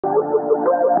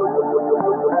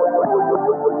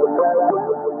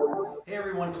Hey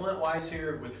everyone, Clint Wise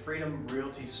here with Freedom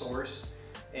Realty Source.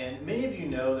 And many of you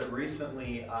know that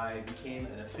recently I became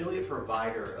an affiliate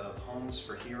provider of Homes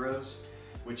for Heroes,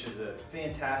 which is a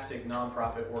fantastic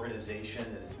nonprofit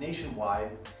organization that is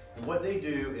nationwide. And what they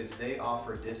do is they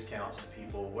offer discounts to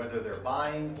people, whether they're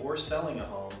buying or selling a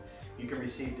home. You can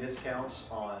receive discounts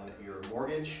on your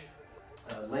mortgage,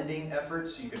 lending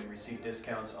efforts. You can receive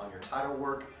discounts on your title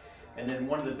work. And then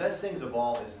one of the best things of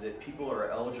all is that people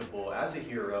are eligible as a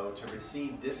hero to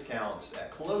receive discounts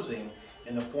at closing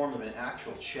in the form of an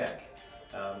actual check.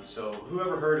 So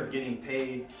whoever heard of getting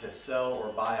paid to sell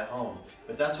or buy a home?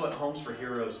 But that's what Homes for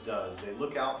Heroes does. They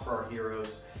look out for our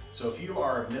heroes. So if you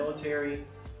are military,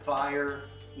 fire,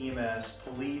 EMS,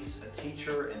 police, a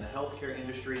teacher in the healthcare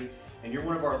industry, and you're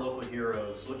one of our local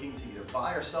heroes looking to either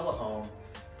buy or sell a home,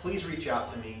 please reach out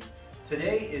to me.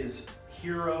 Today is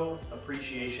Hero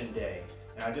Appreciation Day,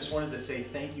 and I just wanted to say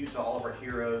thank you to all of our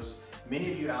heroes.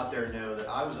 Many of you out there know that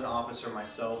I was an officer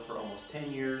myself for almost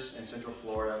 10 years in Central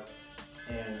Florida,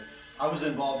 and I was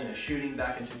involved in a shooting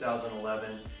back in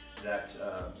 2011 that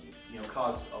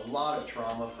caused a lot of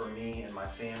trauma for me and my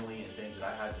family, and things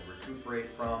that I had to recuperate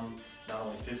from, not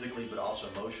only physically but also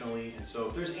emotionally. And so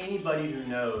if there's anybody who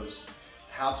knows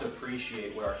how to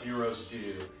appreciate what our heroes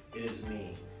do, it is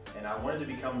me. And I wanted to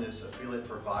become this affiliate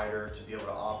provider to be able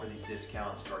to offer these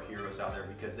discounts to our heroes out there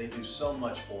because they do so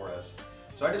much for us.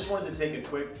 So I just wanted to take a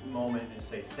quick moment and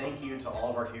say thank you to all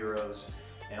of our heroes.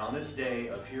 And on this day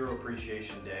of Hero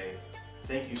Appreciation Day,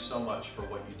 thank you so much for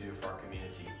what you do for our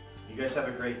community. You guys have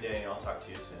a great day, and I'll talk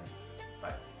to you soon.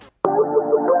 Bye.